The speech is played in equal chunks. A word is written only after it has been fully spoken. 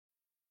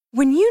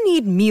When you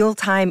need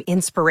mealtime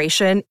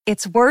inspiration,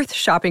 it's worth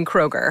shopping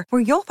Kroger,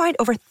 where you'll find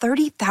over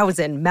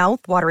 30,000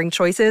 mouth-watering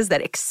choices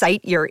that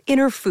excite your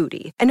inner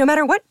foodie. And no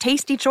matter what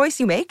tasty choice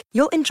you make,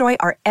 you'll enjoy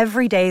our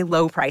everyday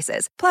low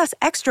prices, plus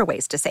extra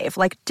ways to save,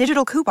 like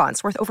digital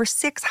coupons worth over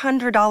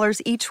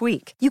 $600 each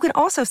week. You can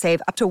also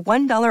save up to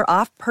 $1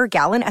 off per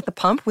gallon at the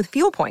pump with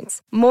fuel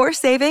points. More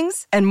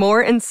savings and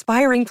more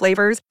inspiring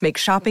flavors make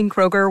shopping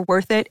Kroger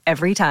worth it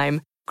every time.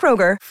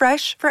 Kroger,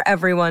 fresh for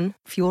everyone.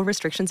 Fuel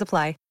restrictions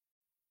apply.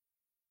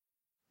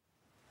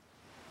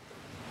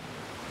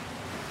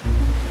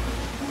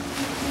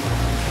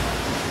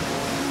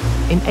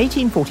 In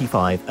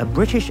 1845, a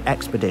British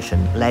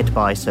expedition led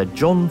by Sir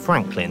John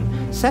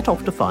Franklin set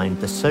off to find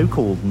the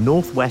so-called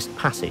Northwest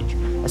Passage,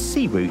 a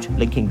sea route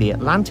linking the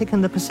Atlantic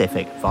and the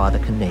Pacific via the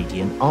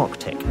Canadian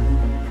Arctic.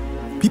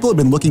 People had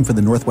been looking for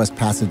the Northwest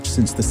Passage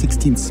since the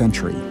 16th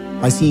century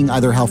by seeing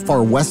either how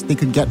far west they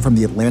could get from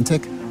the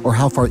Atlantic or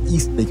how far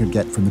east they could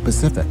get from the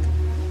Pacific.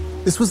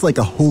 This was like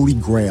a holy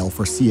grail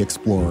for sea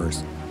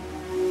explorers.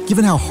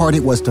 Given how hard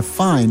it was to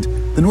find,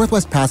 the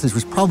Northwest Passage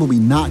was probably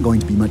not going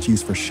to be much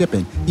use for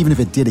shipping, even if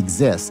it did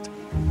exist.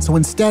 So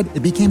instead,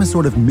 it became a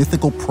sort of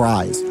mythical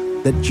prize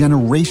that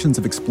generations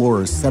of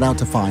explorers set out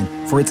to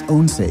find for its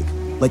own sake,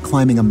 like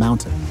climbing a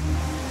mountain.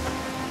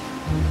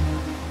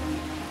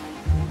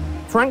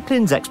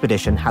 Franklin's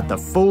expedition had the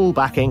full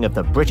backing of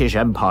the British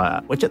Empire,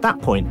 which at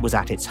that point was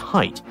at its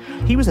height.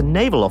 He was a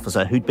naval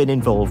officer who'd been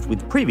involved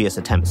with previous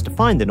attempts to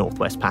find the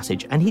Northwest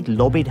Passage, and he'd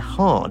lobbied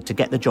hard to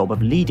get the job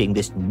of leading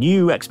this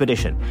new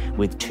expedition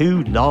with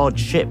 2 large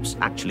ships,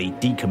 actually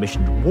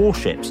decommissioned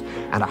warships,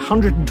 and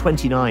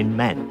 129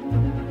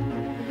 men.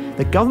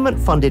 The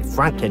government-funded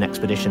Franklin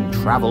expedition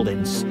travelled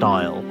in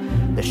style.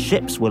 The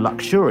ships were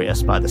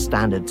luxurious by the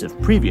standards of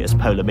previous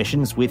polar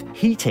missions, with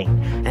heating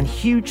and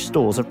huge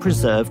stores of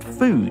preserved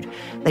food.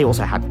 They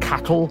also had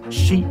cattle,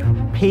 sheep,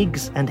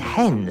 pigs, and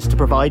hens to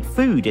provide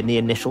food in the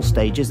initial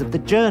stages of the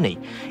journey.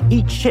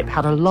 Each ship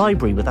had a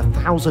library with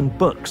 1,000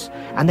 books,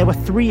 and there were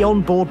 3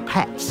 onboard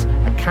pets,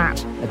 a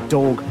cat, a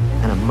dog,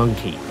 and a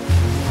monkey.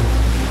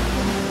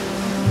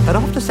 But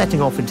after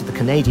setting off into the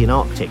Canadian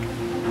Arctic,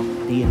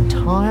 the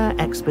entire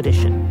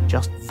expedition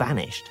just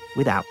vanished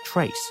without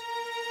trace.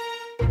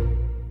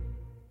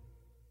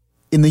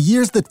 In the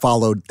years that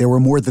followed, there were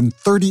more than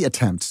 30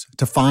 attempts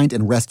to find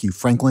and rescue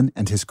Franklin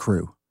and his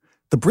crew.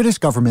 The British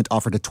government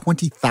offered a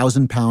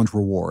 £20,000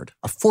 reward,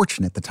 a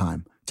fortune at the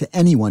time, to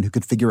anyone who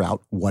could figure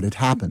out what had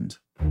happened.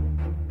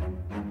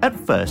 At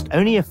first,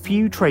 only a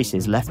few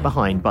traces left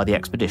behind by the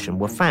expedition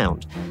were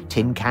found.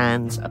 Tin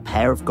cans, a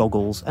pair of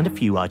goggles, and a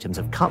few items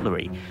of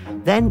cutlery.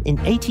 Then, in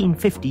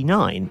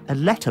 1859, a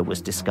letter was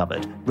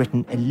discovered,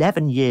 written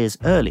 11 years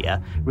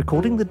earlier,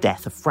 recording the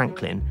death of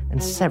Franklin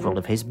and several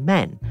of his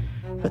men.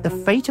 But the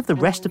fate of the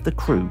rest of the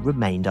crew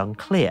remained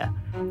unclear.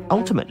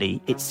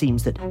 Ultimately, it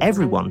seems that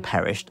everyone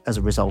perished as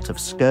a result of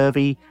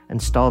scurvy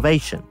and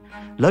starvation.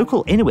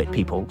 Local Inuit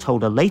people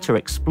told a later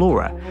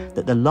explorer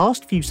that the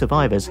last few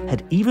survivors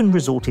had even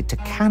resorted to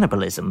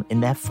cannibalism in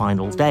their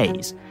final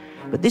days.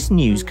 But this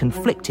news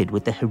conflicted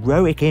with the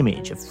heroic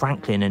image of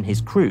Franklin and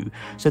his crew,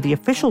 so the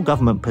official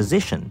government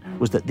position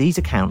was that these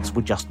accounts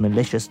were just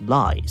malicious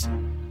lies.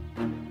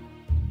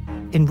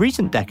 In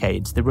recent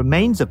decades, the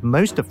remains of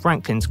most of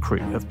Franklin's crew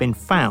have been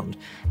found,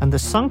 and the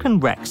sunken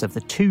wrecks of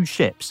the 2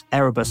 ships,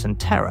 Erebus and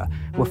Terror,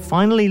 were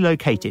finally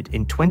located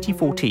in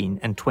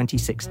 2014 and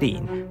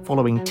 2016,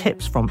 following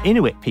tips from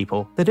Inuit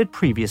people that had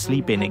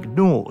previously been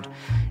ignored.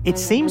 It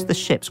seems the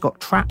ships got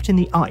trapped in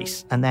the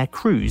ice, and their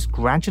crews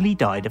gradually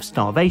died of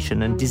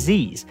starvation and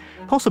disease,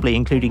 possibly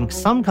including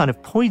some kind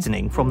of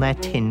poisoning from their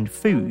tinned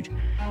food.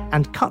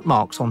 And cut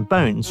marks on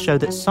bones show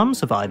that some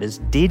survivors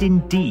did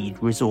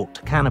indeed resort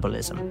to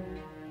cannibalism.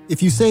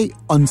 If you say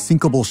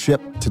unsinkable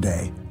ship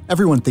today,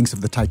 everyone thinks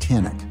of the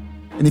Titanic.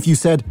 And if you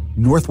said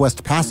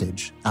Northwest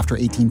Passage after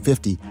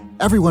 1850,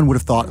 everyone would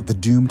have thought of the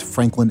doomed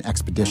Franklin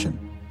expedition.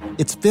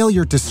 Its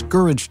failure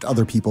discouraged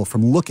other people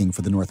from looking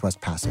for the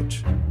Northwest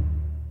Passage.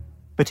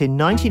 But in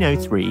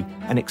 1903,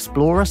 an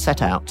explorer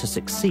set out to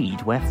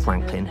succeed where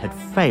Franklin had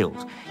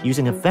failed,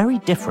 using a very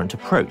different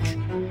approach.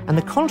 And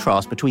the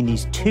contrast between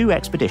these 2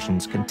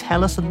 expeditions can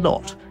tell us a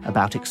lot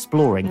about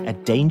exploring a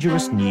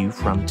dangerous new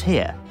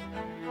frontier.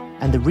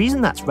 And the reason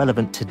that's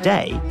relevant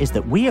today is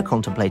that we are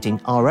contemplating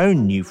our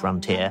own new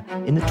frontier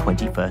in the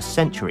 21st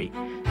century,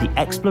 the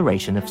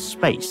exploration of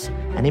space,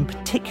 and in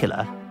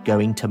particular,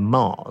 going to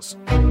Mars.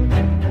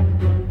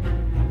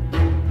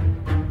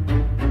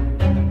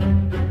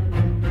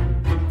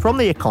 From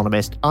The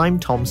Economist, I'm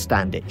Tom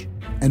Standage.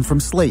 And from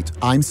Slate,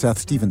 I'm Seth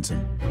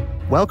Stevenson.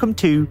 Welcome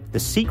to The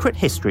Secret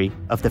History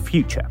of the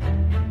Future.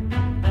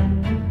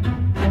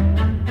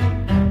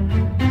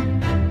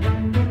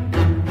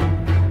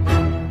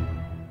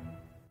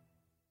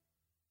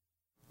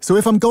 So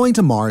if I'm going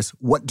to Mars,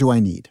 what do I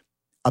need?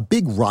 A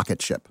big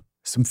rocket ship,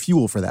 some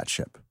fuel for that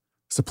ship,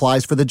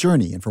 supplies for the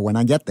journey and for when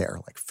I get there,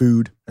 like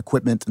food,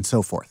 equipment, and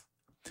so forth.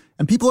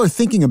 And people are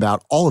thinking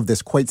about all of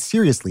this quite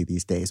seriously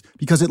these days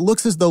because it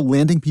looks as though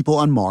landing people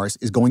on Mars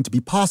is going to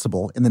be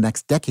possible in the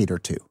next decade or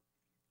 2.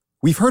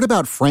 We've heard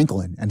about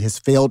Franklin and his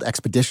failed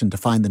expedition to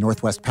find the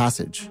Northwest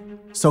Passage.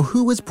 So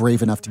who was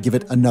brave enough to give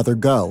it another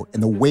go in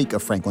the wake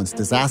of Franklin's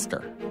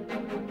disaster?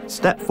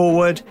 Step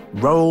forward,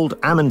 Roald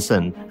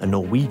Amundsen, a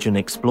Norwegian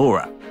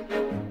explorer.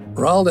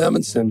 Roald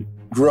Amundsen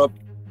grew up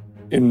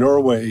in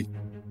Norway,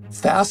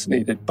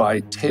 fascinated by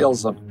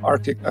tales of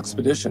Arctic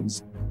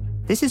expeditions.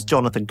 This is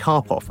Jonathan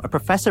Karpoff, a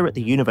professor at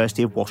the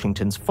University of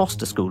Washington's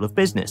Foster School of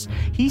Business.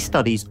 He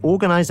studies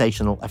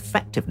organizational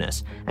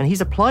effectiveness, and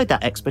he's applied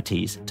that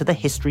expertise to the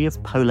history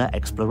of polar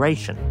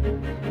exploration.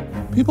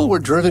 People were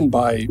driven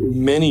by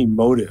many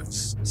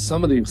motives.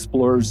 Some of the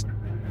explorers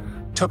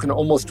took an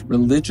almost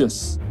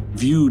religious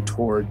view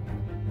toward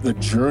the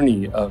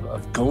journey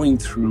of going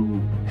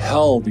through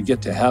hell to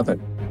get to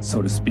heaven,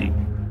 so to speak.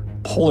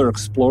 Polar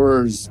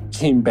explorers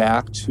came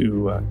back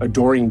to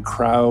adoring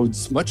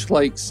crowds, much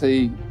like,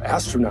 say,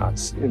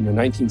 astronauts in the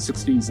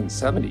 1960s and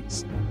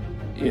 70s.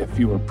 If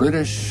you were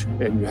British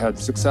and you had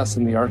success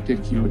in the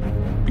Arctic, you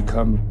would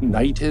become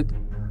knighted.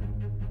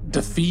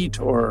 Defeat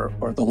or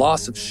the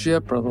loss of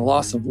ship or the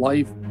loss of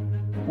life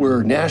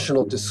were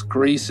national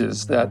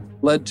disgraces that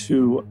led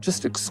to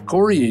just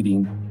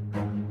excoriating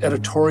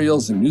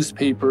editorials in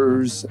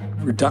newspapers,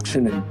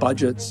 reduction in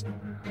budgets.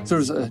 So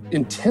there's an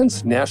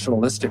intense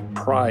nationalistic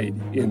pride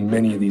in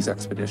many of these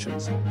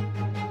expeditions.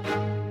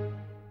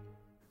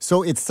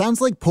 So it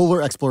sounds like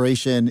polar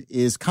exploration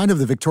is kind of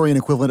the Victorian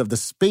equivalent of the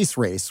space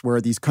race,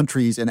 where these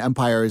countries and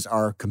empires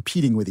are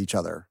competing with each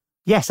other.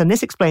 Yes, and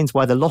this explains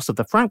why the loss of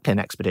the Franklin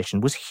expedition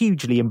was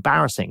hugely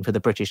embarrassing for the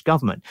British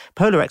government.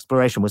 Polar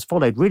exploration was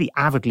followed really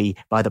avidly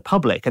by the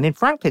public, and in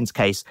Franklin's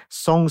case,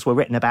 songs were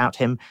written about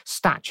him,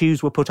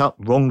 statues were put up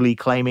wrongly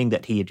claiming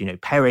that he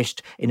had,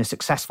 perished in a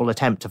successful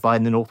attempt to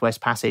find the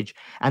Northwest Passage,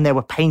 and there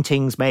were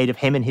paintings made of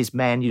him and his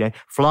men,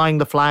 flying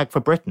the flag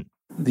for Britain.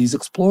 These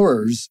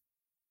explorers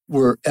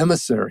were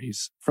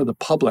emissaries for the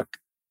public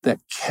that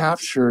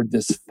captured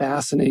this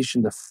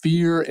fascination, the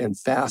fear and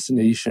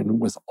fascination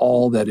with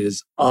all that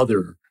is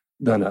other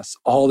than us,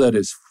 all that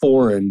is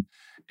foreign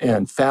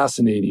and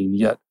fascinating,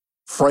 yet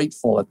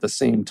frightful at the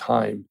same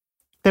time.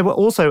 There were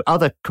also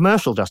other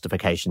commercial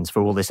justifications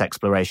for all this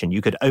exploration. You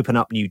could open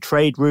up new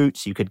trade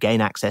routes, you could gain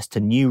access to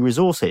new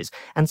resources,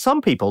 and some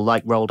people,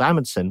 like Roald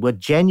Amundsen, were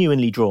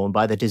genuinely drawn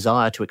by the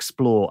desire to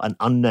explore an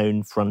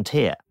unknown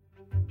frontier.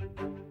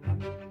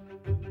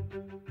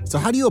 So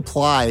how do you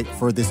apply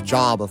for this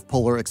job of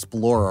polar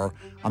explorer?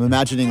 I'm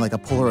imagining like a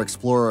polar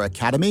explorer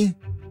academy.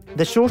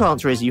 The short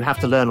answer is you have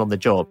to learn on the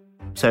job.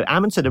 So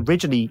Amundsen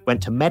originally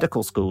went to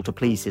medical school to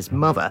please his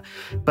mother,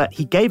 but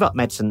he gave up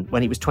medicine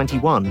when he was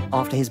 21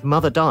 after his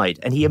mother died,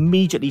 and he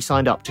immediately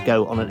signed up to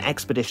go on an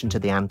expedition to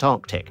the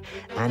Antarctic,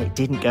 and it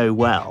didn't go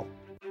well.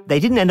 They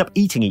didn't end up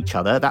eating each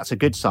other, that's a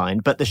good sign,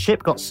 but the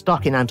ship got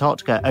stuck in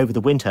Antarctica over the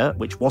winter,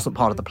 which wasn't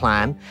part of the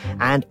plan,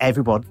 and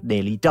everyone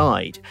nearly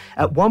died.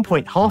 At one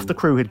point, half the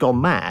crew had gone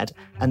mad,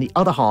 and the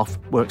other half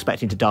were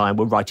expecting to die and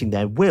were writing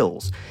their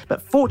wills.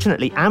 But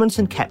fortunately,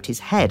 Amundsen kept his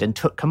head and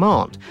took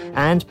command,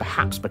 and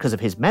perhaps because of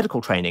his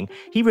medical training,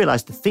 he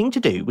realized the thing to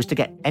do was to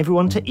get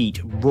everyone to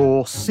eat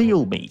raw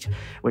seal meat,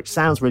 which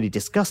sounds really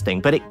disgusting,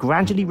 but it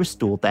gradually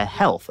restored their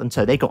health, and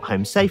so they got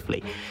home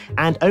safely.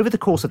 And over the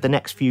course of the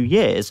next few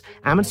years,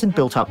 Amundsen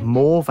built up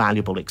more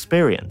valuable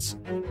experience.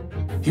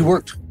 He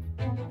worked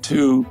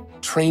to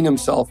train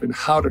himself in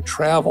how to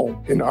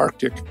travel in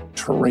Arctic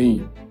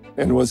terrain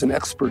and was an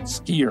expert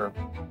skier.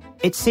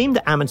 It seemed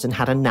that Amundsen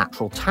had a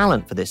natural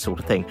talent for this sort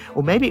of thing,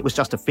 or maybe it was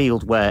just a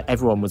field where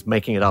everyone was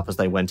making it up as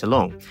they went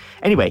along.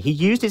 Anyway, he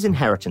used his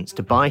inheritance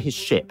to buy his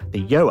ship,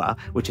 the Gjoa,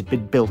 which had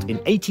been built in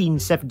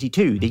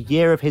 1872, the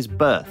year of his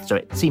birth, so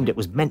it seemed it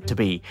was meant to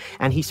be.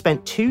 And he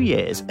spent 2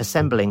 years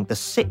assembling the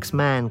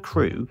 6-man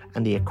crew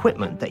and the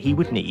equipment that he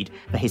would need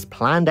for his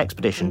planned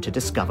expedition to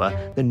discover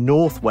the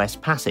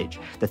Northwest Passage,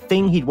 the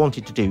thing he'd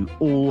wanted to do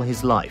all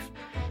his life.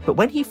 But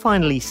when he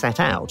finally set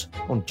out,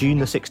 on June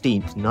the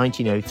 16th,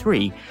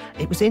 1903,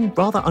 it was in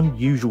rather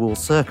unusual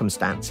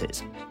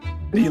circumstances.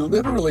 He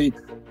literally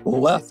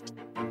left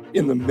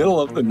in the middle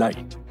of the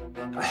night,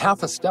 a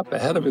half a step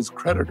ahead of his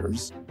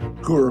creditors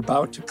who were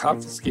about to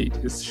confiscate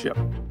his ship.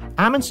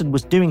 Amundsen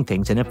was doing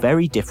things in a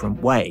very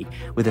different way,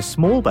 with a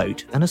small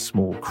boat and a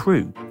small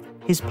crew.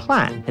 His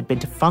plan had been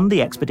to fund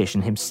the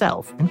expedition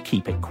himself and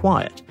keep it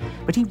quiet,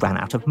 but he ran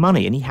out of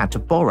money and he had to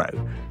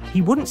borrow.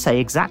 He wouldn't say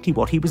exactly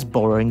what he was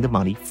borrowing the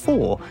money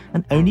for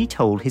and only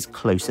told his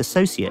close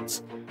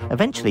associates.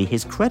 Eventually,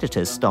 his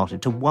creditors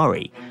started to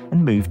worry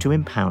and moved to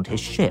impound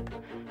his ship,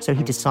 so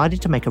he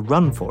decided to make a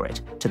run for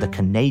it to the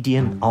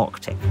Canadian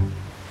Arctic.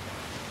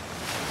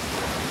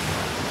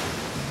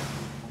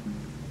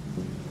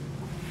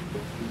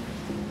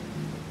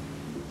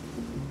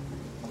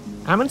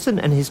 Amundsen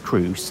and his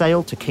crew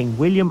sailed to King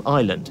William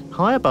Island,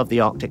 high above the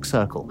Arctic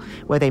Circle,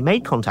 where they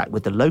made contact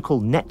with the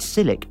local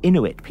Netsilik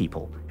Inuit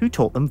people, who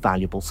taught them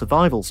valuable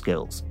survival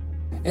skills.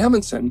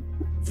 Amundsen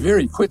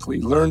very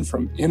quickly learned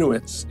from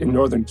Inuits in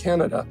northern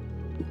Canada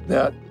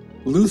that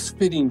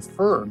loose-fitting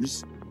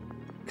furs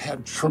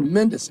had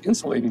tremendous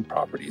insulating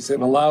properties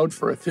and allowed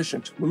for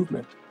efficient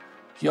movement.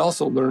 He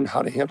also learned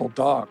how to handle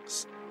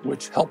dogs.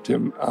 which helped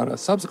him on a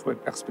subsequent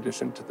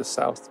expedition to the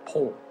South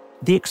Pole.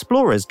 The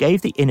explorers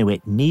gave the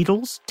Inuit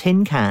needles,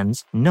 tin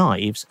cans,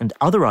 knives, and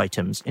other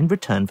items in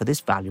return for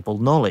this valuable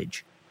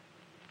knowledge.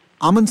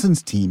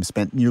 Amundsen's team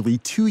spent nearly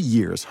 2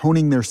 years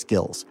honing their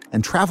skills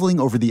and traveling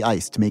over the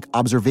ice to make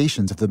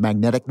observations of the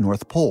magnetic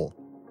North Pole.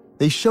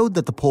 They showed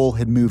that the pole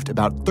had moved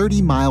about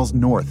 30 miles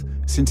north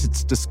since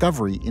its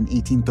discovery in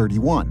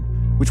 1831,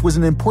 which was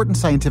an important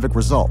scientific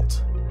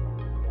result.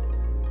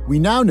 We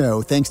now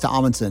know, thanks to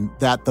Amundsen,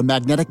 that the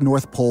magnetic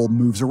North Pole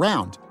moves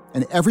around,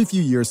 and every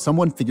few years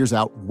someone figures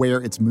out where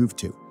it's moved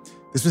to.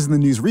 This was in the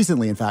news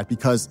recently, in fact,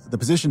 because the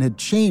position had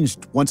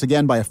changed once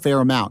again by a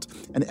fair amount.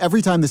 And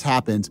every time this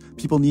happens,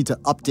 people need to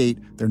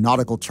update their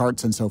nautical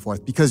charts and so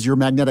forth, because your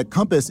magnetic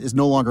compass is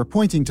no longer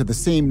pointing to the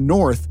same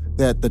north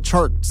that the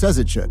chart says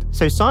it should.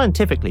 So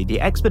scientifically,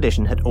 the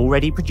expedition had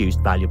already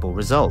produced valuable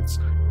results.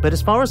 But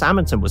as far as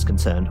Amundsen was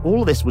concerned, all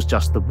of this was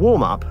just the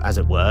warm-up, as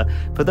it were,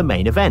 for the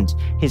main event,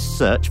 his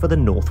search for the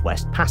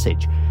Northwest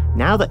Passage.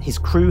 Now that his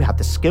crew had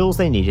the skills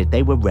they needed,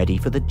 they were ready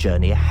for the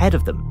journey ahead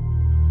of them.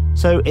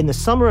 So in the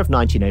summer of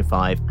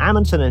 1905,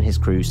 Amundsen and his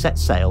crew set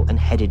sail and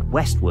headed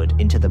westward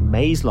into the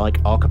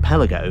maze-like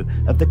archipelago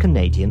of the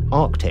Canadian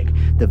Arctic,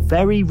 the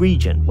very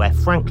region where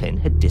Franklin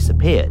had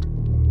disappeared.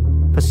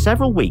 For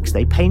several weeks,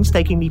 they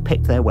painstakingly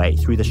picked their way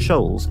through the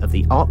shoals of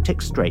the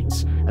Arctic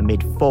Straits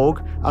amid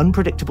fog,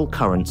 unpredictable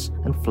currents,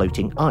 and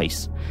floating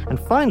ice. And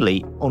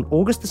finally, on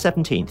August the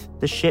 17th,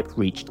 the ship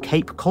reached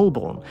Cape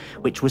Colborne,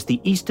 which was the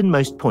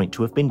easternmost point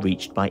to have been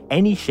reached by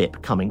any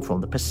ship coming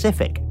from the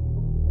Pacific.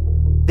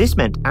 This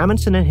meant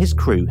Amundsen and his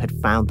crew had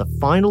found the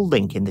final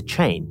link in the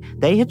chain.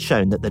 They had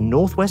shown that the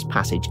Northwest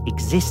Passage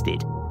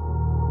existed.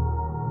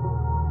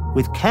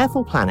 With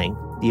careful planning,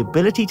 the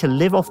ability to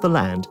live off the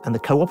land, and the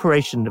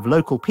cooperation of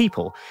local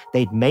people,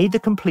 they'd made the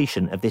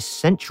completion of this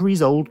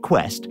centuries-old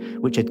quest,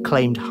 which had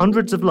claimed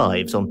hundreds of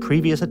lives on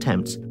previous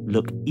attempts,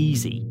 look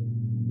easy.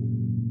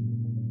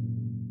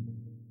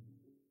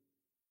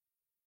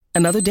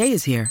 Another day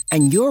is here,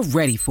 and you're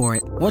ready for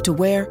it. What to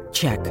wear?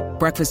 Check.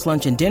 Breakfast,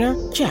 lunch, and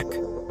dinner? Check.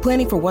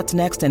 Planning for what's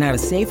next and how to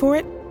save for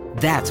it?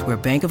 That's where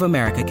Bank of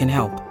America can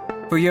help.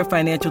 For your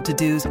financial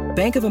to-dos,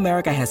 Bank of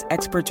America has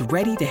experts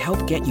ready to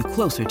help get you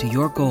closer to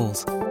your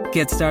goals.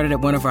 Get started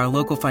at one of our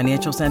local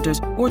financial centers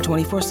or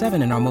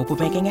 24/7 in our mobile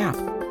banking app.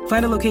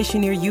 Find a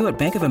location near you at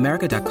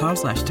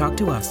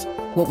bankofamerica.com/talktous.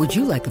 What would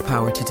you like the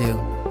power to do?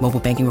 Mobile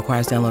banking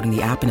requires downloading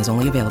the app and is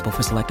only available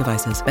for select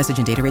devices. Message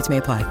and data rates may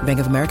apply. Bank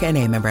of America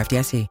NA, member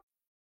FDIC.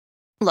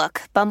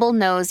 Look, Bumble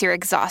knows you're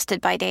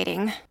exhausted by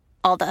dating.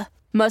 All the,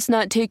 must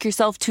not take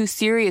yourself too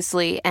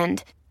seriously,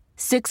 and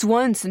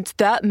 6'1" since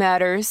that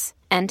matters.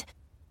 And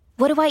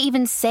what do I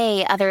even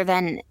say other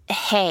than,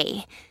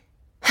 hey?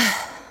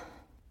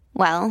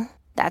 Well,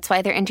 that's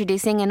why they're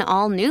introducing an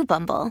all-new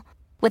Bumble,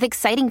 with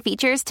exciting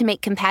features to make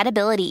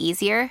compatibility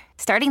easier,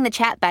 starting the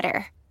chat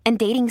better, and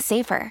dating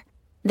safer.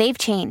 They've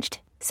changed,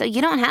 so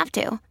you don't have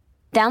to.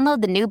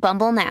 Download the new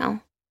Bumble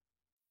now.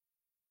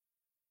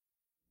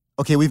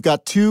 Okay, we've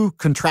got two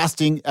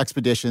contrasting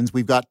expeditions.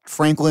 We've got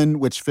Franklin,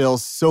 which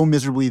fails so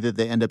miserably that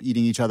they end up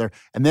eating each other.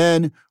 And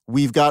then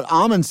we've got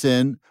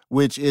Amundsen,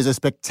 which is a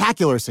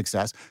spectacular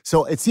success.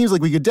 So it seems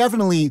like we could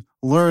definitely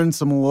learn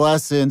some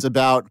lessons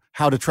about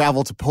how to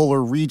travel to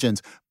polar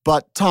regions.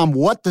 But Tom,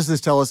 what does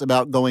this tell us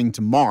about going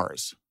to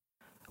Mars?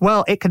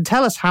 Well, it can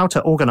tell us how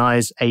to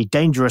organize a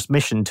dangerous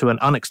mission to an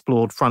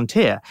unexplored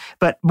frontier.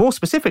 But more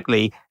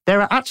specifically,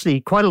 there are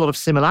actually quite a lot of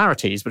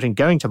similarities between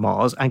going to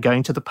Mars and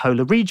going to the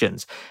polar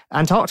regions.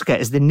 Antarctica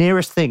is the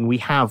nearest thing we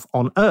have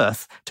on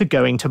Earth to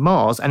going to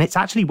Mars, and it's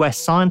actually where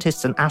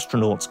scientists and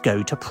astronauts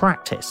go to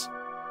practice.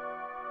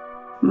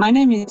 My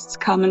name is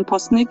Carmen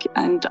Posnick,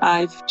 and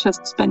I've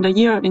just spent a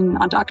year in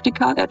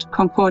Antarctica at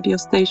Concordia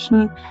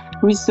Station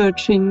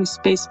researching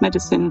space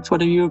medicine for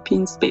the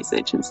European Space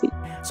Agency.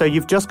 So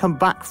you've just come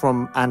back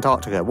from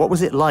Antarctica. What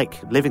was it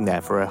like living there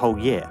for a whole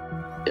year?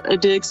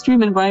 The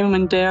extreme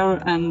environment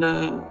there and,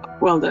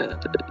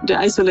 the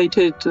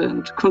isolated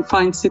and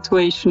confined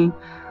situation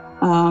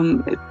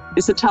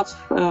is a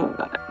tough,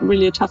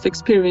 really a tough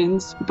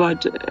experience,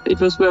 but it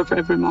was worth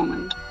every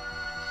moment.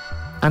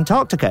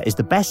 Antarctica is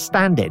the best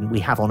stand-in we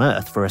have on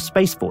Earth for a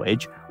space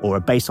voyage or a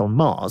base on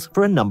Mars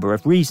for a number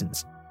of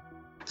reasons.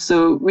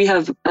 So we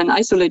have an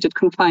isolated,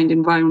 confined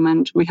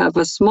environment. We have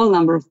a small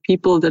number of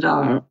people that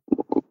are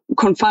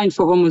confined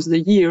for almost a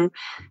year.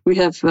 We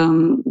have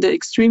the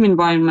extreme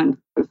environment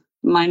with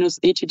minus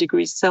 80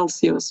 degrees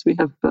Celsius. We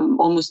have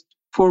almost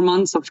 4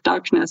 months of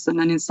darkness, and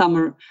then in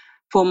summer,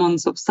 4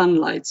 months of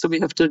sunlight. So we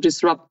have to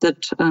disrupt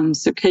that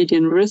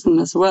circadian rhythm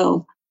as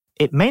well.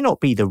 It may not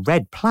be the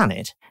red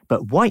planet,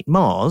 but White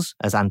Mars,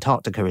 as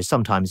Antarctica is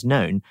sometimes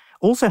known,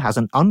 also has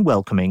an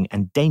unwelcoming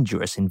and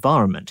dangerous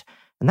environment,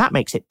 and that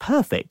makes it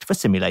perfect for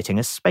simulating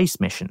a space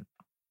mission.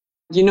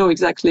 You know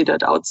exactly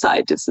that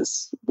outside this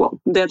is,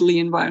 deadly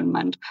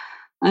environment.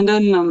 And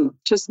then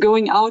just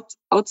going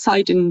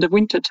outside in the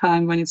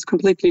wintertime when it's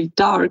completely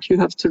dark, you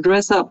have to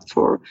dress up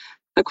for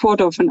a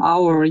quarter of an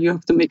hour. You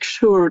have to make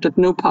sure that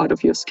no part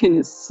of your skin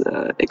is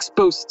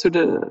exposed to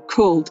the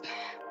cold.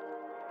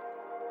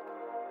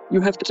 You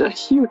have a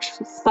huge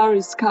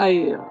starry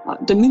sky,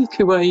 the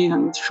Milky Way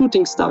and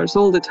shooting stars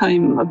all the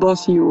time above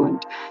you,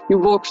 and you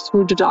walk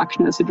through the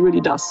darkness. It really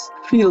does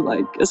feel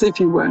like as if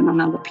you were on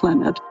another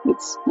planet.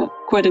 It's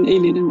quite an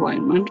alien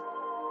environment.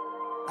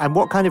 And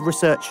what kind of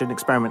research and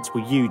experiments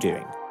were you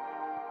doing?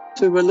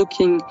 We were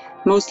looking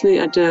mostly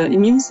at the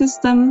immune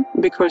system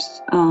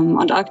because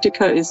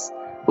Antarctica is,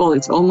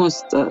 it's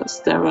almost a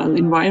sterile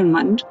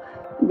environment.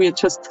 We're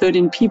just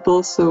 13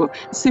 people, so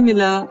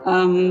similar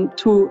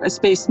to a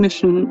space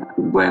mission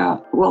where,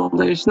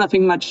 there's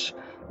nothing much,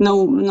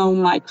 no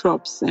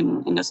microbes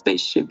in a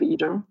spaceship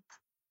either.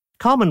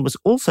 Carmen was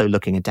also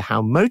looking into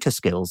how motor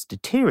skills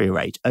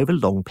deteriorate over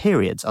long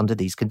periods under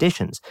these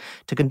conditions.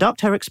 To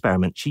conduct her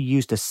experiment, she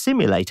used a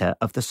simulator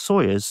of the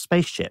Soyuz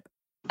spaceship.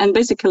 And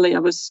basically, I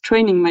was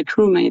training my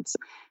crewmates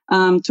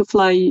to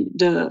fly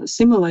the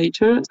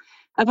simulator.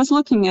 I was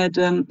looking at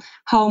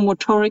how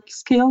motoric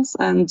skills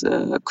and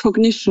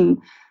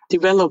cognition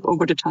develop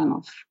over the time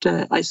of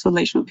the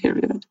isolation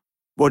period.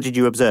 What did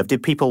you observe?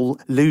 Did people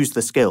lose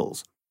the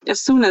skills? As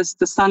soon as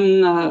the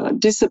sun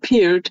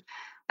disappeared,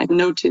 I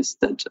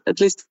noticed that at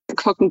least the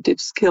cognitive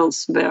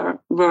skills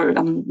were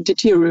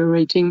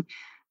deteriorating,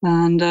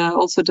 and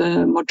also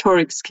the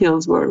motoric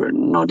skills were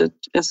not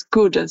as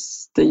good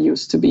as they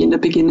used to be in the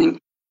beginning.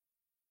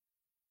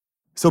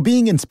 So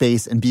being in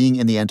space and being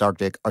in the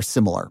Antarctic are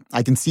similar.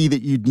 I can see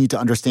that you'd need to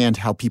understand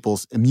how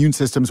people's immune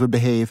systems would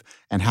behave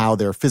and how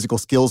their physical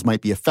skills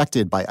might be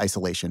affected by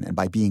isolation and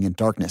by being in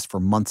darkness for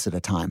months at a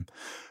time.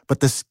 But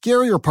the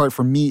scarier part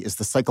for me is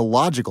the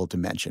psychological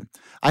dimension.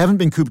 I haven't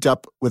been cooped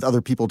up with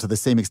other people to the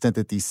same extent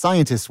that these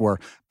scientists were,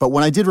 but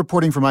when I did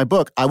reporting for my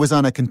book, I was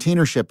on a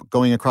container ship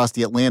going across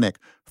the Atlantic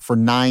for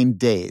 9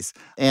 days.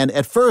 And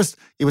at first,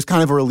 it was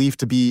kind of a relief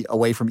to be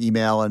away from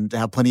email and to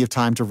have plenty of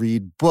time to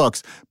read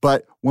books.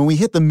 But when we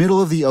hit the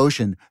middle of the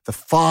ocean, the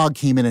fog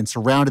came in and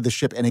surrounded the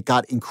ship, and it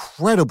got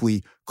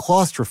incredibly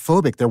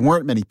claustrophobic. There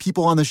weren't many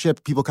people on the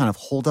ship. People kind of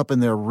holed up in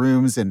their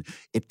rooms, and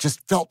it just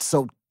felt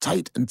so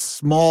tight and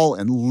small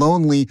and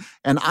lonely,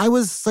 and I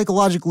was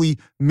psychologically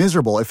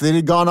miserable. If it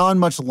had gone on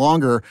much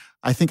longer,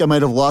 I think I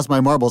might have lost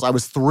my marbles. I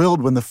was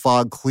thrilled when the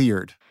fog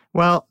cleared.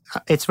 Well,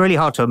 it's really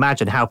hard to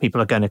imagine how people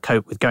are going to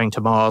cope with going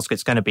to Mars.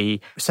 It's going to be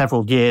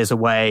several years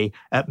away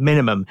at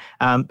minimum.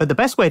 But the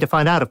best way to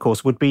find out, of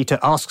course, would be to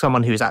ask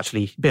someone who's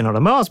actually been on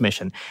a Mars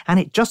mission. And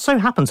it just so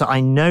happens that I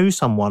know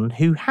someone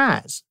who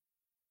has.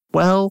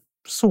 Well,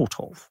 sort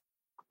of.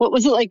 What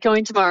was it like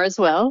going to Mars?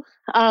 Well,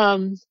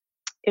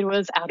 it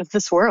was out of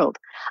this world.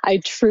 I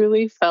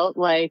truly felt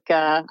like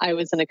I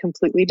was in a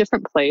completely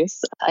different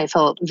place. I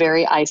felt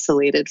very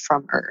isolated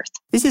from Earth.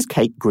 This is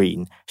Kate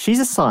Green. She's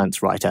a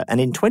science writer,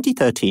 and in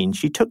 2013,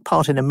 she took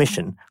part in a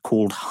mission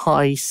called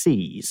High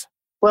Seas.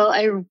 Well,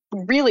 I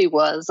really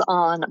was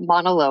on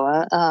Mauna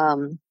Loa,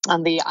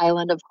 on the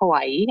island of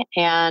Hawaii,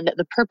 and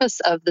the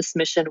purpose of this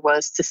mission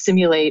was to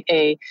simulate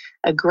a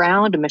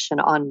ground mission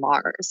on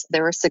Mars.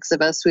 There were 6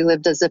 of us. We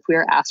lived as if we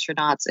were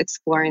astronauts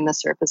exploring the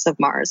surface of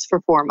Mars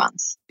for 4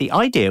 months. The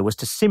idea was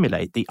to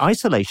simulate the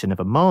isolation of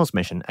a Mars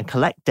mission and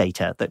collect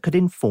data that could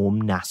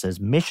inform NASA's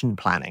mission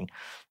planning.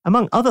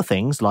 Among other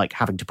things, like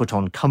having to put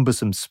on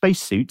cumbersome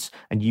spacesuits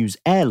and use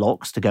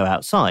airlocks to go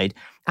outside,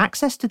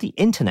 access to the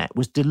internet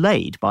was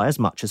delayed by as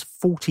much as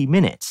 40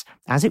 minutes,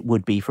 as it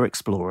would be for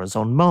explorers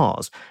on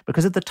Mars,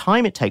 because of the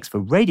time it takes for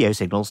radio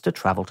signals to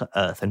travel to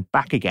Earth and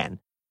back again.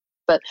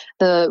 But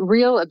the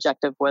real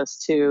objective was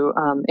to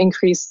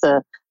increase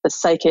the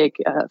psychic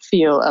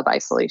feel of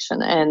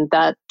isolation, and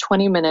that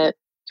 20-minute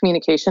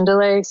communication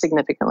delay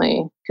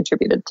significantly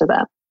contributed to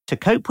that. To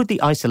cope with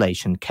the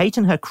isolation, Kate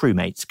and her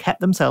crewmates kept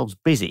themselves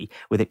busy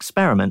with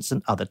experiments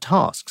and other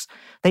tasks.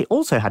 They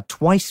also had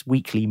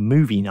twice-weekly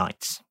movie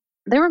nights.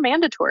 They were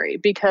mandatory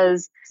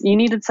because you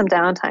needed some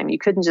downtime. You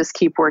couldn't just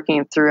keep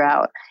working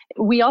throughout.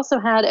 We also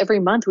had, every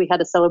month, we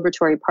had a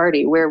celebratory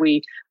party where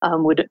we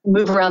would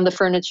move around the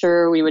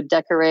furniture, we would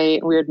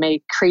decorate, we would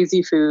make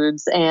crazy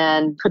foods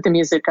and put the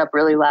music up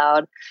really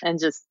loud and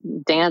just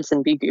dance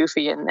and be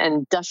goofy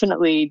and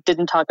definitely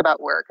didn't talk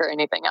about work or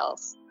anything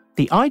else.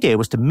 The idea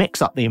was to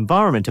mix up the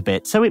environment a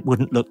bit so it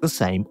wouldn't look the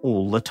same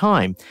all the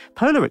time.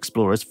 Polar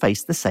explorers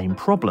faced the same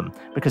problem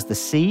because the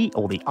sea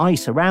or the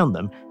ice around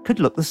them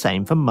could look the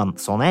same for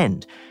months on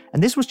end.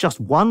 And this was just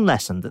one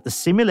lesson that the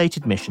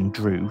simulated mission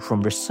drew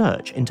from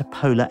research into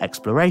polar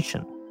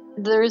exploration.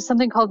 There is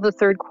something called the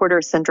third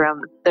quarter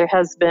syndrome. There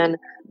has been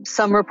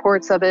some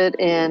reports of it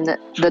in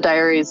the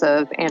diaries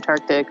of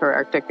Antarctic or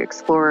Arctic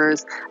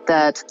explorers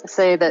that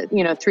say that,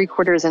 3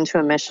 quarters into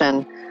a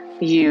mission,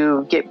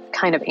 you get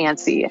kind of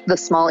antsy. The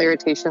small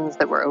irritations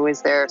that were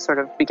always there sort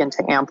of begin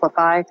to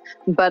amplify.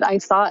 But I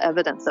saw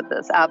evidence of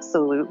this,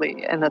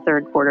 absolutely, in the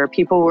third quarter.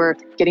 People were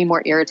getting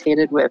more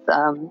irritated with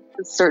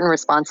certain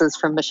responses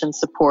from mission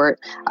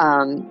support.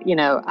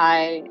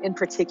 I, in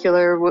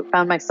particular,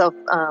 found myself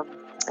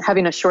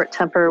having a short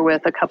temper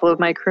with a couple of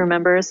my crew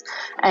members,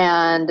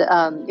 and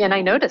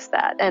I noticed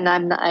that. And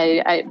I'm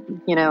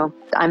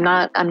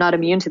not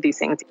immune to these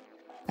things.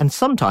 And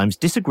sometimes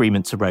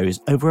disagreements arose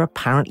over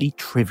apparently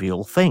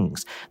trivial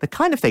things, the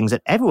kind of things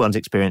that everyone's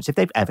experienced if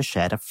they've ever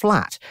shared a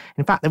flat.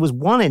 In fact, there was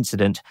one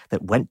incident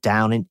that went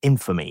down in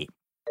infamy.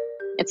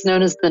 It's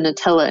known as the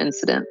Nutella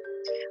incident,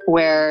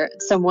 where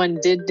someone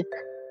did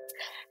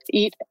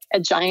eat a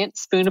giant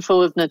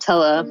spoonful of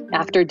Nutella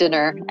after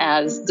dinner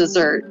as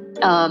dessert.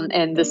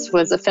 And this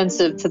was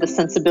offensive to the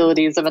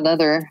sensibilities of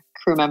another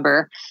crew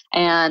member,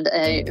 and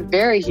a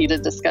very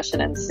heated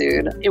discussion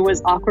ensued. It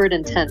was awkward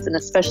and tense, and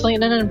especially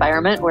in an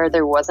environment where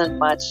there wasn't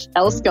much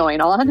else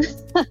going on.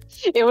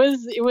 It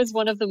was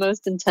one of the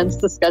most intense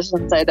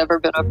discussions I'd ever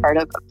been a part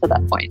of up to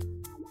that point.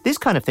 This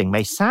kind of thing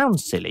may sound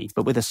silly,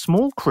 but with a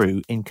small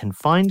crew in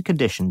confined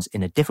conditions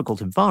in a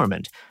difficult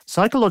environment,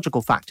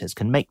 psychological factors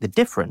can make the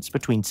difference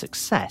between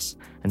success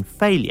and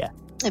failure.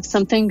 If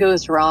something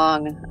goes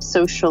wrong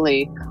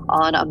socially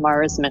on a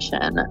Mars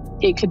mission,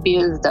 it could be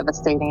as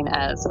devastating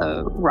as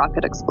a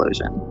rocket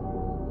explosion.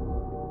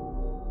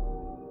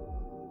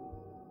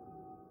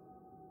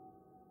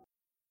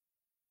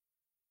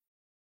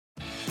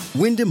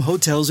 Wyndham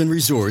Hotels &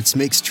 Resorts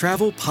makes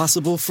travel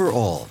possible for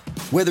all.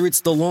 Whether it's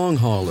the long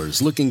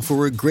haulers looking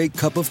for a great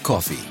cup of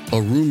coffee,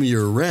 a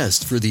roomier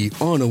rest for the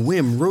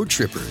on-a-whim road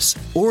trippers,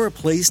 or a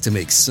place to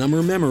make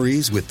summer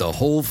memories with the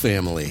whole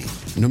family.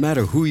 No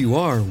matter who you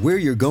are, where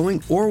you're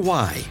going, or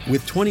why,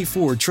 with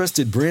 24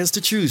 trusted brands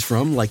to choose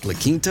from like La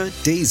Quinta,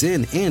 Days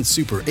Inn, and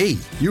Super 8,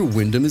 your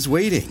Wyndham is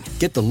waiting.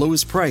 Get the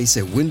lowest price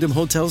at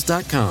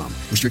WyndhamHotels.com.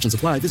 Restrictions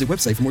apply. Visit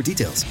website for more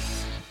details.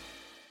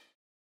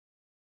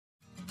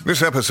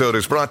 This episode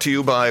is brought to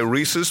you by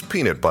Reese's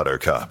Peanut Butter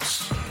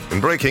Cups. In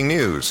breaking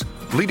news,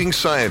 leading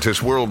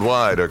scientists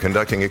worldwide are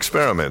conducting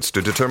experiments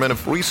to determine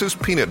if Reese's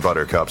Peanut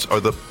Butter Cups are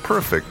the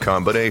perfect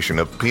combination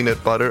of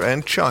peanut butter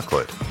and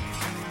chocolate.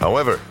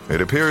 However,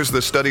 it appears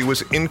the study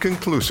was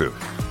inconclusive,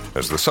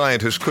 as the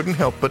scientists couldn't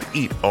help but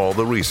eat all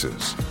the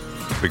Reese's.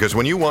 Because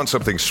when you want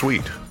something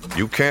sweet,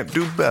 you can't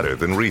do better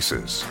than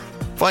Reese's.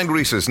 Find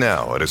Reese's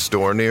now at a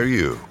store near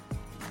you.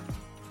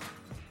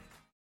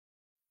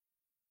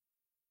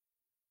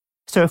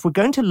 So if we're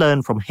going to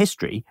learn from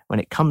history when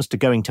it comes to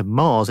going to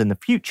Mars in the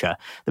future,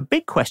 the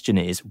big question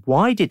is,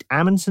 why did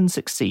Amundsen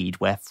succeed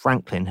where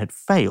Franklin had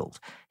failed?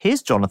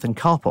 Here's Jonathan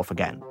Karpoff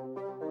again.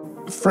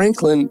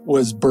 Franklin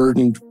was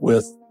burdened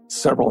with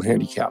several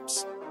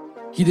handicaps.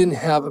 He didn't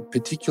have a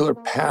particular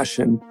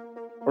passion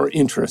or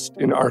interest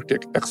in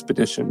Arctic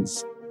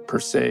expeditions per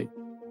se.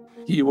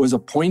 He was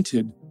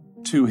appointed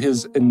to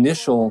his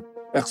initial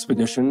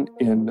expedition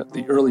in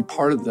the early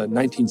part of the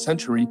 19th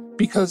century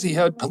because he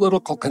had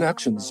political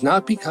connections,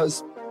 not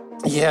because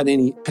he had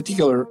any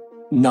particular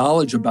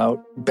knowledge about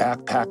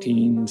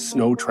backpacking,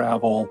 snow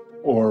travel,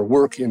 or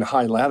work in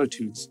high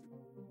latitudes.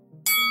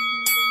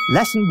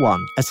 Lesson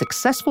 1. A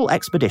successful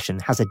expedition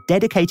has a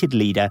dedicated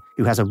leader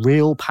who has a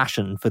real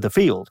passion for the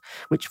field,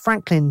 which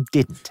Franklin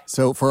didn't.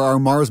 So for our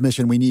Mars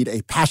mission, we need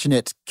a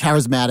passionate,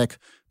 charismatic,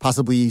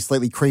 possibly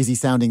slightly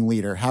crazy-sounding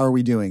leader. How are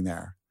we doing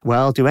there?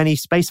 Well, do any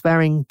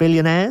spacefaring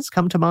billionaires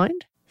come to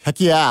mind? Heck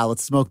yeah,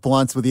 let's smoke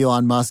blunts with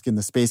Elon Musk in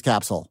the space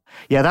capsule.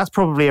 Yeah, that's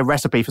probably a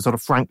recipe for sort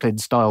of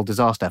Franklin-style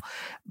disaster.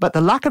 But the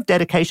lack of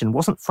dedication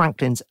wasn't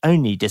Franklin's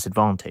only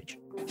disadvantage.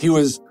 He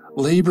was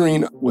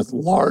laboring with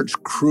large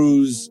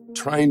crews,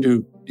 trying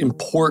to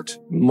import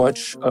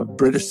much of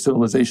British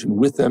civilization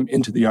with them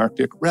into the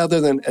Arctic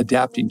rather than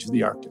adapting to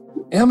the Arctic.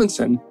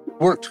 Amundsen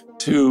worked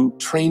to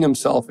train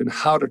himself in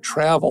how to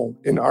travel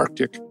in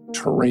Arctic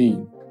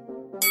terrain.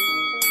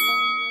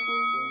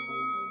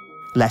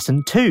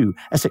 Lesson 2.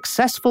 A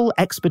successful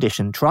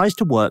expedition tries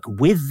to work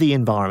with the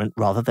environment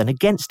rather than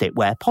against it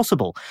where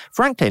possible.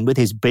 Franklin, with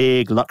his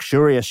big,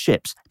 luxurious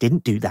ships,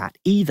 didn't do that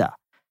either.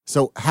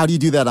 So how do you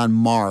do that on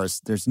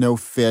Mars? There's no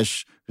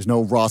fish, there's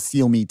no raw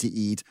seal meat to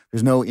eat,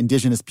 there's no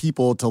indigenous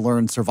people to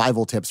learn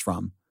survival tips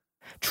from.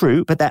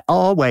 True, but there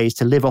are ways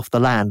to live off the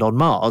land on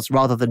Mars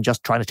rather than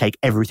just trying to take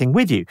everything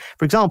with you.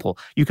 For example,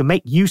 you can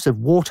make use of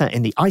water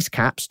in the ice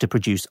caps to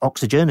produce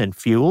oxygen and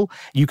fuel.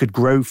 You could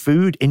grow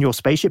food in your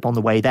spaceship on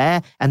the way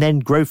there and then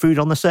grow food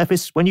on the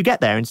surface when you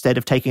get there instead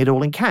of taking it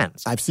all in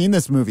cans. I've seen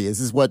this movie. This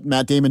is what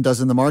Matt Damon does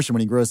in The Martian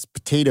when he grows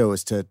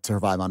potatoes to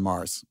survive on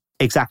Mars.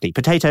 Exactly,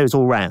 potatoes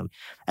all round.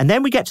 And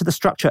then we get to the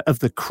structure of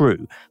the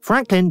crew.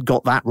 Franklin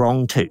got that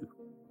wrong too.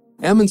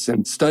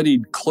 Amundsen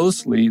studied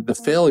closely the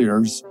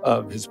failures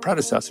of his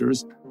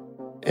predecessors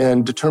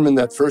and determined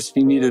that first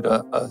he needed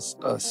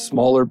a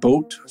smaller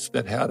boat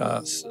that had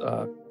a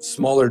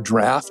smaller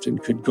draft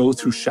and could go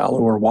through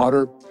shallower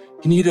water.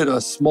 He needed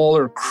a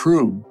smaller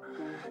crew.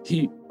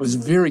 He was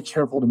very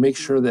careful to make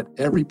sure that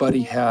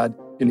everybody had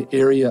an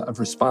area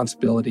of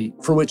responsibility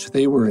for which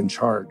they were in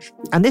charge.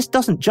 And this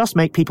doesn't just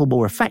make people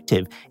more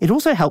effective, it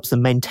also helps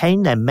them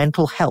maintain their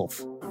mental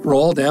health.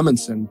 Roald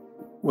Amundsen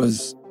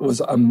was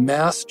a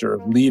master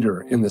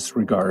leader in this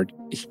regard.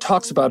 He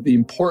talks about the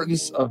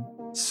importance of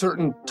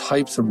certain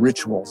types of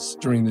rituals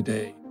during the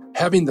day.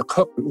 Having the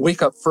cook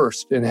wake up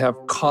first and have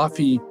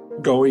coffee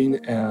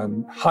going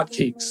and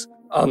hotcakes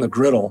on the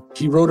griddle.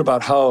 He wrote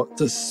about how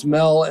the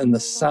smell and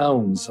the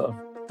sounds of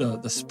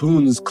the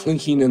spoons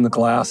clinking in the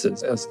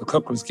glasses as the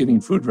cook was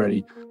getting food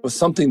ready was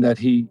something that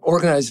he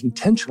organized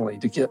intentionally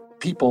to get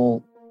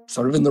people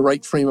sort of in the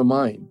right frame of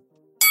mind.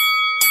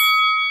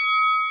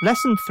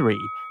 Lesson 3.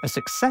 A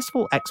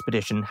successful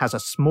expedition has a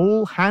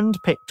small,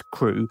 hand-picked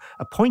crew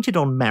appointed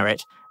on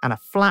merit and a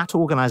flat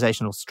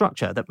organizational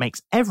structure that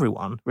makes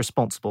everyone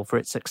responsible for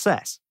its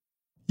success.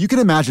 You can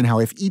imagine how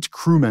if each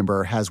crew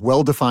member has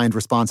well-defined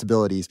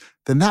responsibilities,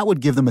 then that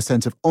would give them a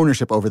sense of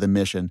ownership over the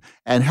mission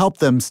and help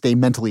them stay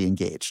mentally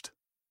engaged.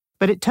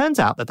 But it turns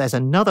out that there's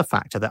another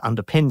factor that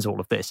underpins all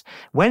of this.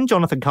 When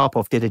Jonathan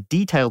Karpov did a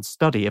detailed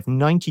study of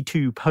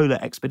 92 polar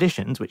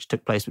expeditions, which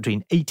took place between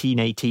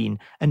 1818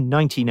 and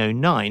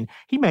 1909,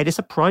 he made a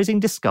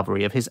surprising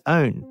discovery of his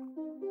own.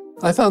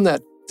 I found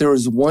that there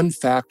was one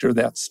factor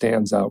that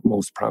stands out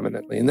most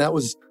prominently, and that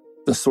was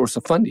the source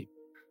of funding.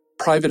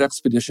 Private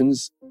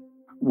expeditions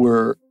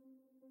were,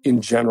 in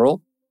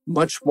general,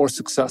 much more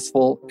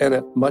successful and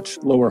at much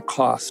lower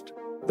cost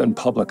than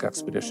public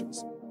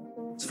expeditions.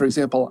 So, for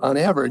example, on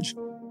average,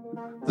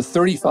 the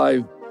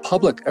 35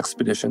 public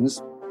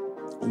expeditions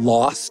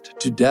lost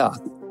to death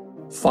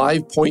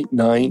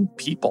 5.9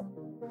 people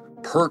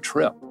per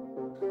trip.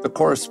 The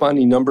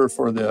corresponding number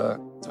for the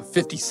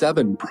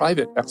 57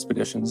 private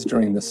expeditions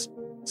during this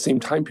same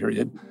time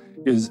period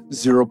is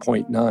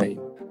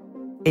 0.9.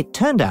 It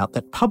turned out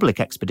that public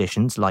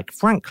expeditions like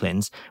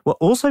Franklin's were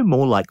also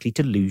more likely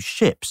to lose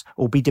ships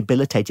or be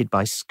debilitated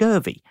by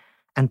scurvy,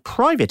 and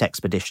private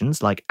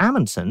expeditions like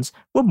Amundsen's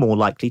were more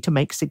likely to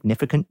make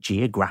significant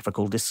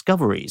geographical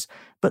discoveries.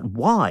 But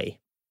why?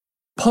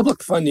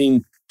 Public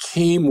funding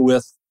came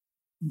with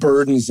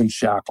burdens and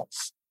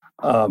shackles.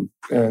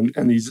 And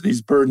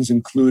these burdens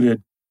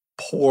included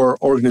poor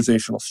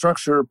organizational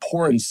structure,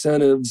 poor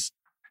incentives,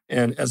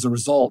 and as a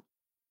result,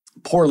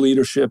 poor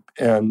leadership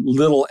and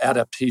little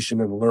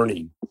adaptation and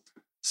learning.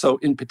 So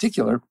in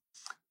particular,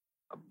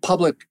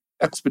 public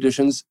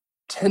expeditions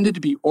tended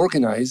to be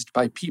organized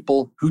by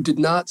people who did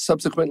not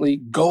subsequently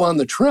go on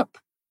the trip.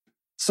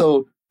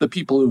 So the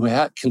people who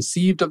had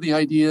conceived of the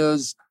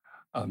ideas,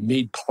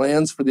 made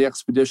plans for the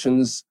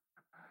expeditions,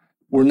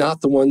 were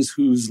not the ones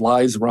whose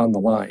lives were on the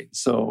line.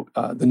 So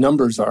the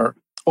numbers are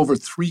over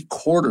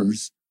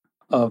 3/4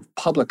 of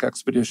public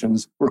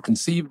expeditions were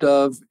conceived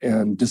of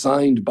and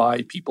designed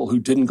by people who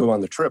didn't go on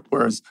the trip,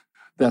 whereas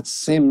that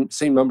same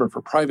number for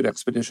private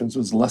expeditions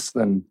was less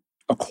than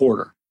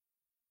 1/4.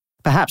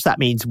 Perhaps that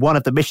means one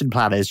of the mission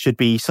planners should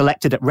be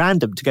selected at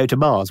random to go to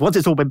Mars. Once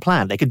it's all been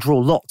planned, they could draw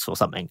lots or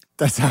something.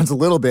 That sounds a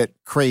little bit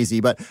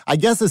crazy, but I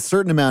guess a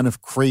certain amount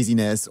of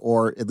craziness,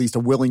 or at least a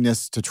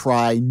willingness to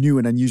try new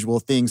and unusual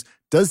things,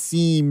 does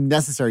seem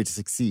necessary to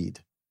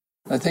succeed.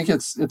 I think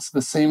it's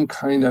the same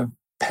kind of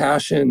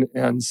passion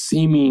and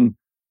seeming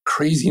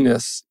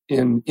craziness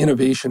in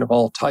innovation of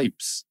all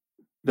types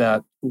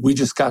that we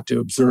just got to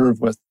observe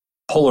with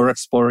polar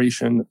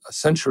exploration a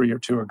century or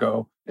two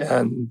ago,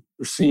 and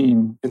we're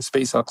seeing in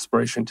space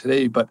exploration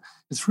today. But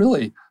it's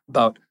really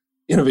about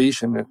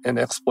innovation and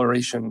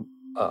exploration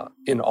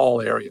in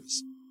all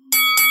areas.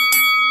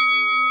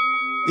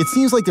 It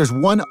seems like there's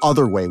one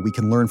other way we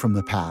can learn from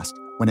the past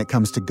when it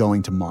comes to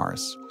going to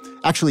Mars.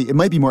 Actually, it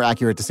might be more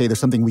accurate to say there's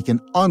something we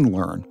can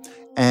unlearn.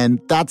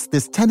 And that's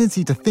this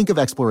tendency to think of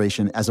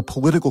exploration as a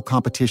political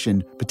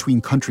competition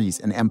between countries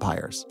and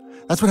empires.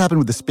 That's what happened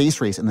with the space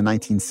race in the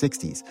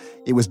 1960s.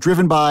 It was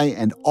driven by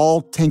and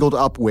all tangled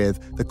up with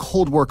the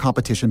Cold War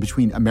competition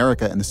between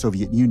America and the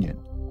Soviet Union.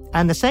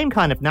 And the same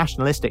kind of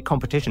nationalistic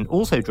competition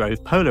also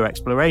drove polar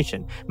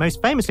exploration.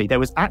 Most famously, there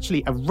was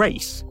actually a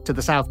race to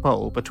the South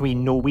Pole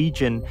between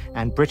Norwegian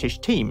and British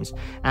teams.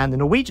 And the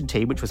Norwegian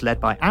team, which was led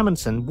by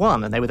Amundsen,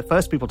 won, and they were the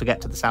first people to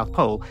get to the South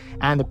Pole.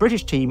 And the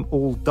British team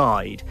all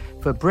died.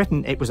 For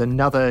Britain, it was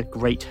another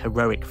great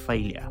heroic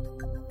failure.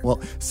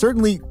 Well,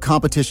 certainly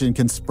competition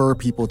can spur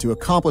people to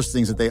accomplish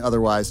things that they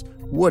otherwise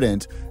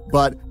wouldn't.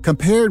 But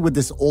compared with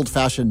this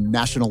old-fashioned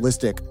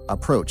nationalistic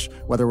approach,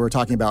 whether we're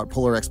talking about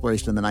polar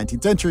exploration in the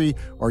 19th century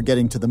or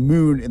getting to the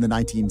moon in the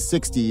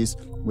 1960s,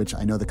 which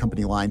I know the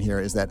company line here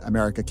is that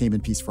America came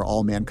in peace for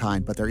all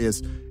mankind, but there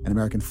is an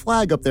American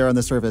flag up there on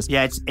the surface.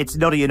 Yeah, it's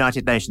not a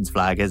United Nations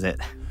flag, is it?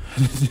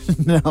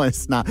 No,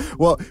 it's not.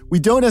 Well, we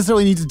don't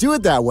necessarily need to do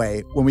it that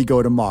way when we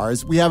go to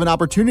Mars. We have an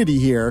opportunity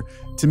here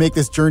to make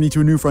this journey to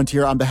a new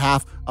frontier on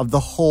behalf of the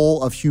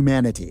whole of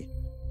humanity.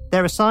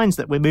 There are signs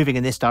that we're moving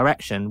in this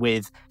direction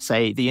with,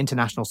 say, the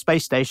International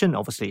Space Station,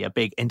 obviously a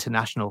big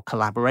international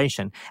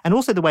collaboration, and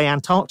also the way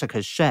Antarctica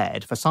is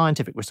shared for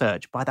scientific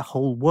research by the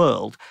whole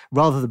world,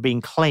 rather than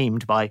being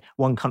claimed by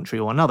one country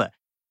or another.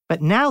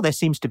 But now there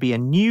seems to be a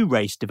new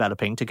race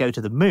developing to go to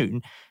the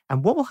moon,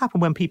 and what will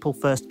happen when people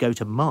first go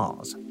to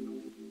Mars?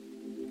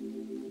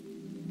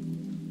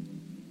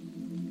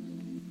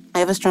 I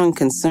have a strong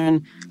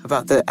concern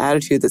about the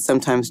attitude that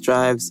sometimes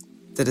drives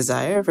the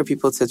desire for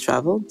people to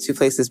travel to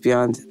places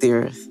beyond the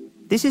Earth.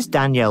 This is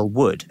Danielle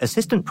Wood,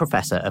 Assistant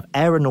Professor of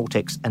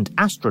Aeronautics and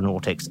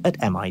Astronautics at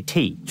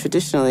MIT.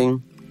 Traditionally,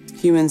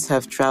 humans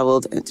have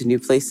traveled to new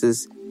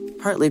places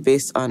partly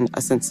based on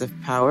a sense of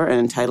power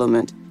and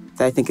entitlement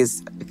that I think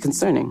is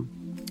concerning.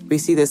 We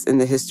see this in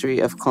the history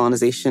of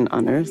colonization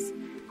on Earth,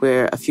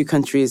 where a few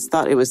countries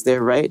thought it was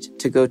their right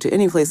to go to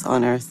any place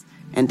on Earth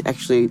and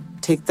actually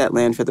take that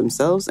land for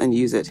themselves and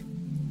use it,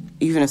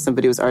 even if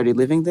somebody was already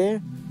living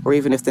there, or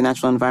even if the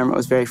natural environment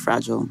was very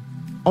fragile.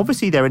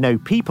 Obviously, there are no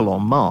people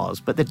on Mars,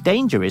 but the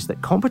danger is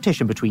that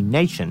competition between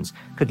nations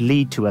could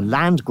lead to a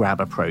land grab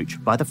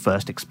approach by the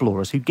first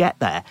explorers who get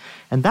there,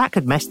 and that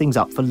could mess things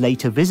up for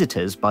later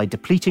visitors by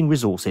depleting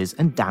resources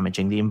and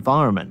damaging the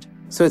environment.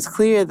 So it's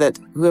clear that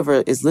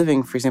whoever is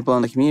living, for example,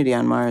 in a community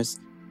on Mars,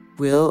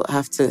 will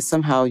have to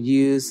somehow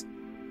use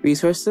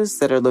resources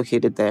that are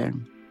located there.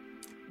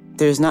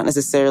 There's not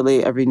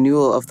necessarily a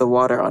renewal of the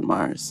water on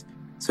Mars,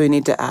 so we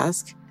need to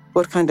ask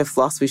what kind of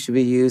philosophy should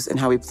we use and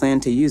how we plan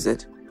to use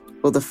it.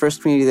 Will the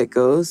first community that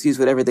goes use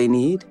whatever they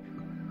need?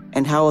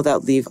 And how will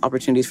that leave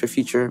opportunities for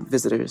future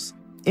visitors?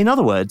 In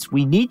other words,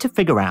 we need to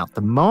figure out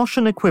the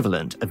Martian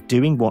equivalent of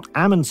doing what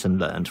Amundsen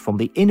learned from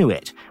the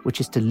Inuit,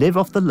 which is to live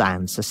off the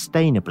land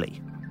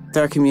sustainably.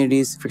 There are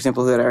communities, for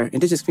example, that are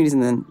indigenous communities in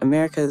the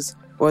Americas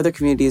or other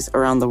communities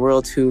around the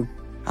world who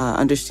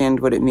understand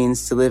what it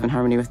means to live in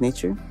harmony with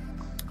nature.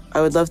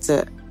 I would love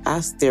to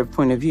ask their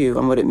point of view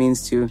on what it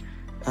means to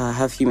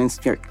have humans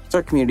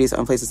start communities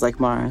on places like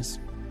Mars.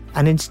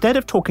 And instead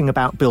of talking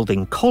about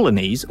building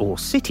colonies or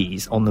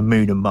cities on the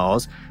Moon and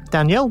Mars,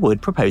 Danielle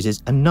Wood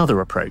proposes another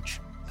approach.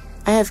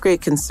 I have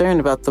great concern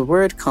about the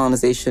word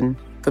colonization,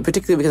 but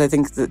particularly because I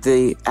think that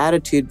the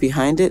attitude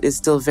behind it is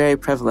still very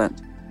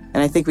prevalent. And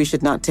I think we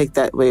should not take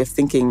that way of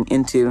thinking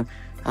into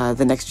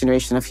the next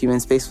generation of human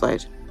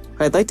spaceflight.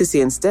 What I'd like to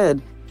see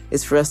instead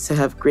is for us to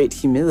have great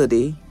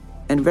humility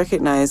and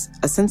recognize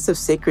a sense of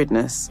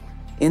sacredness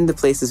in the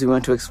places we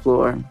want to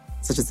explore,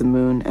 such as the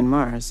Moon and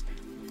Mars.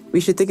 We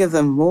should think of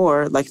them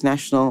more like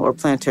national or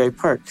planetary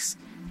parks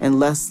and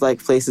less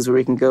like places where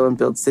we can go and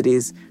build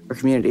cities or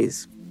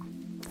communities.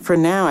 For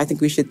now, I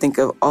think we should think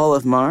of all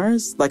of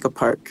Mars like a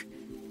park.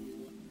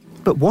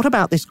 But what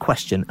about this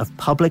question of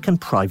public and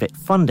private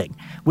funding?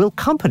 Will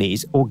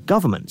companies or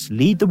governments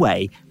lead the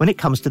way when it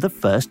comes to the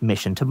first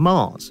mission to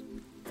Mars?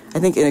 I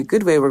think in a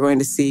good way, we're going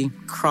to see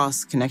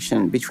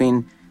cross-connection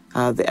between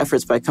the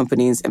efforts by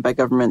companies and by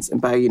governments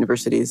and by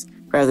universities,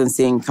 rather than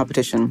seeing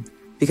competition,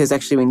 because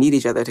actually we need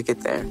each other to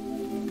get there.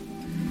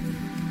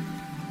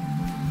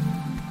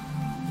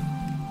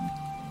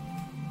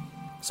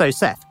 So,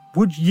 Seth,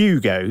 would you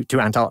go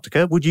to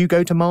Antarctica? Would you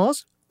go to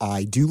Mars?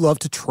 I do love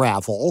to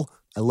travel.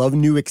 I love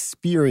new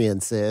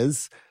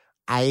experiences.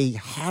 I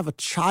have a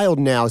child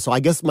now, so I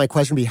guess my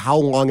question would be, how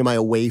long am I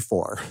away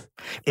for?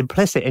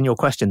 Implicit in your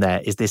question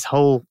there is this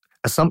whole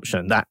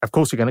assumption that, of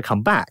course, you're going to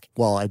come back.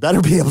 Well, I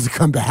better be able to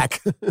come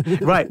back.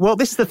 Right. Well,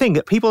 this is the thing,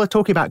 that people are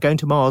talking about going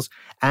to Mars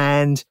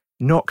and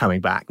not coming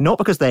back, not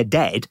because they're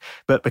dead,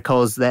 but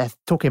because they're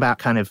talking about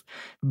kind of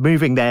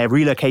moving there,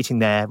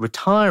 relocating there,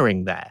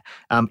 retiring there.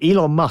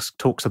 Elon Musk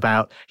talks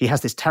about, he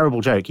has this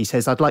terrible joke. He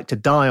says, I'd like to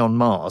die on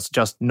Mars,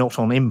 just not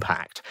on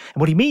impact. And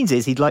what he means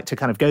is he'd like to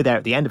kind of go there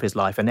at the end of his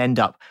life and end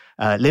up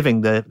living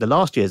the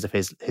last years of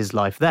his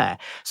life there.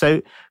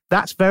 So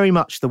that's very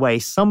much the way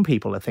some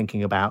people are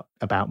thinking about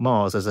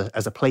Mars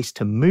as a place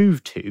to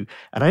move to,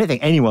 and I don't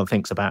think anyone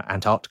thinks about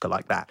Antarctica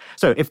like that.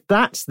 So if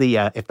that's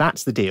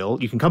the deal,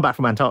 you can come back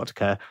from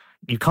Antarctica.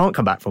 You can't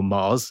come back from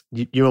Mars.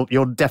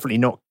 You're definitely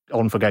not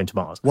on for going to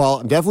Mars.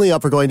 Well, I'm definitely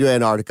up for going to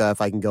Antarctica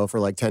if I can go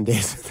for like 10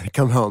 days and then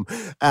come home.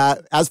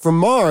 As for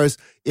Mars,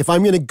 if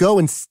I'm going to go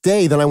and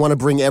stay, then I want to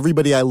bring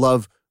everybody I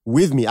love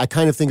with me. I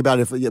kind of think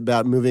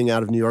about moving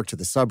out of New York to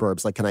the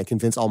suburbs. Like, can I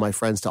convince all my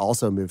friends to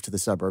also move to the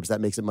suburbs? That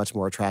makes it much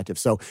more attractive.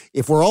 So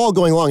if we're all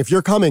going along, if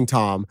you're coming,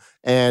 Tom,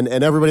 and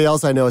everybody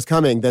else I know is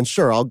coming, then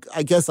sure,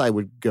 I guess I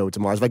would go to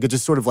Mars. If I could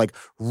just sort of like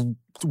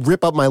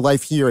rip up my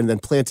life here and then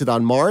plant it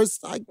on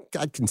Mars,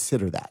 I'd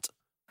consider that.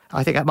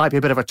 I think that might be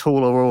a bit of a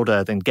taller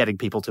order than getting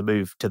people to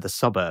move to the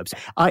suburbs.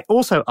 I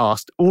also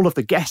asked all of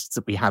the guests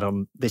that we had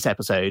on this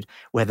episode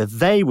whether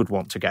they would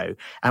want to go.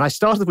 And I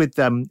started with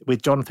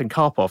Jonathan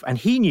Karpov, and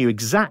he knew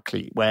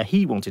exactly where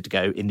he wanted to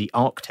go in the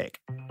Arctic.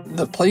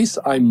 The place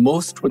I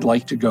most would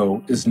like to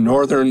go is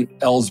northern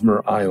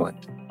Ellesmere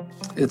Island.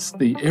 It's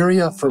the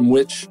area from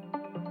which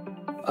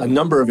a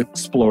number of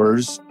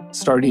explorers,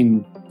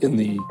 starting in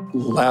the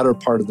latter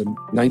part of the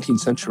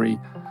 19th century,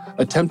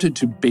 attempted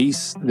to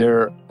base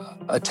their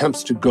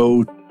attempts to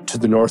go to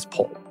the North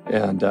Pole.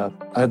 And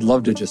I'd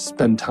love to just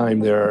spend time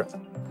there.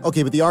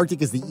 Okay, but the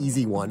Arctic is the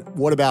easy one.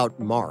 What about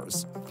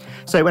Mars?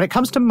 So when it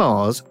comes to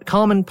Mars,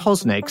 Carmen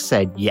Posnig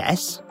said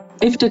yes.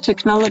 If the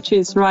technology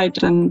is right,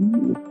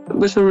 then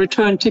with a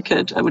return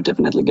ticket, I would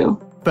definitely go.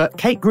 But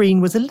Kate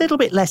Green was a little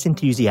bit less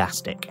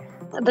enthusiastic.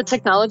 The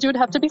technology would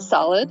have to be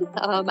solid.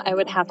 I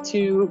would have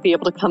to be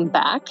able to come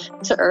back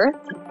to Earth.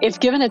 If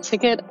given a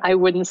ticket, I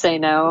wouldn't say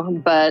no,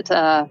 but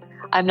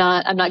I'm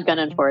not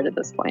gunning for it at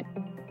this point.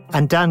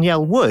 And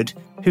Danielle Wood,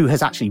 who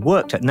has actually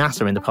worked at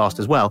NASA in the past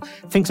as well,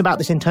 thinks about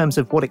this in terms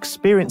of what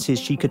experiences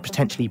she could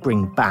potentially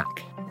bring back.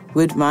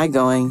 Would my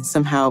going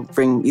somehow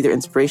bring either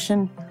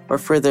inspiration or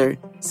further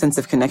sense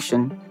of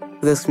connection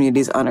with those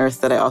communities on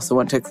Earth that I also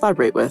want to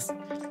collaborate with?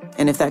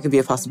 And if that could be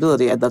a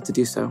possibility, I'd love to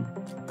do so.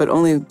 but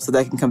only so that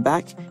I can come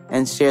back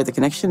and share the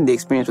connection, the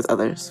experience with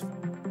others.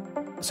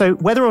 So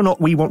whether or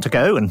not we want to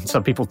go, and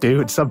some people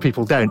do and some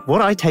people don't,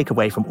 what I take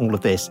away from all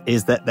of this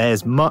is that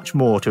there's much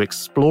more to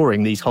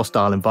exploring these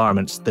hostile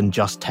environments than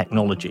just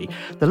technology.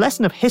 The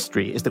lesson of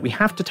history is that we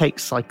have to take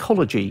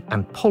psychology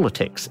and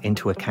politics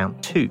into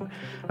account too.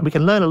 And we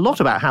can learn a lot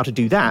about how to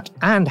do that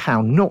and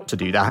how not to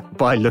do that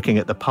by looking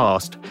at the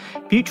past.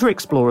 Future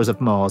explorers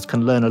of Mars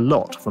can learn a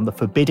lot from the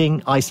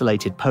forbidding,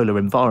 isolated polar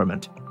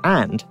environment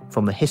and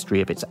from the history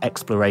of its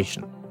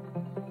exploration.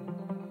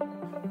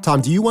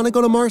 Tom, do you want to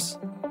go to Mars?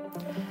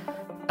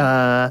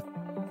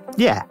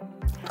 Yeah.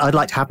 I'd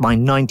like to have my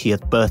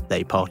 90th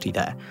birthday party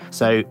there.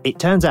 So it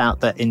turns out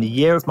that in the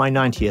year of my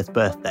 90th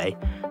birthday,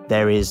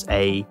 there is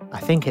I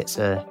think it's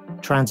a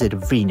transit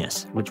of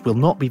Venus, which will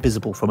not be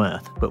visible from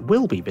Earth, but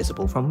will be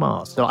visible from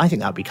Mars. So I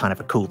think that would be kind of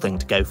a cool thing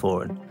to go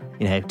for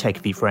and, take a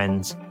few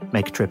friends,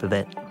 make a trip of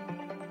it.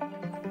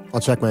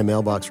 I'll check my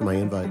mailbox for my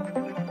invite.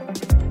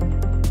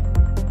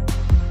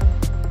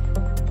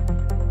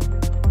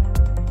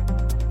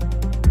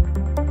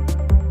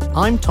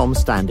 I'm Tom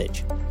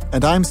Standage.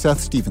 And I'm Seth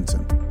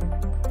Stevenson.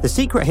 The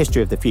Secret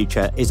History of the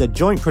Future is a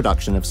joint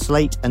production of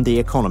Slate and The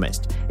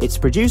Economist. It's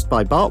produced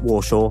by Bart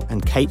Warshaw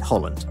and Kate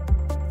Holland.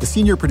 The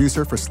senior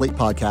producer for Slate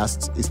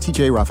Podcasts is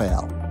TJ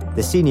Raphael.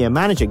 The senior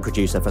managing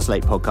producer for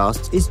Slate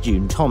Podcasts is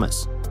June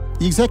Thomas.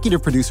 The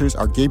executive producers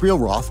are Gabriel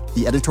Roth,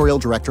 the editorial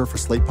director for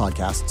Slate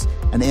Podcasts,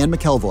 and Anne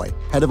McElvoy,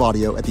 head of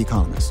audio at The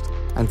Economist.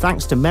 And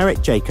thanks to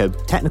Merritt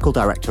Jacob, technical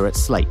director at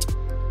Slate.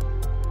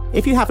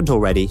 If you haven't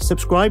already,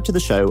 subscribe to the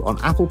show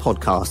on Apple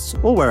Podcasts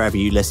or wherever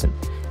you listen,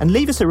 and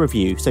leave us a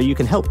review so you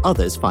can help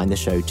others find the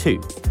show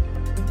too.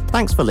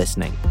 Thanks for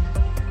listening.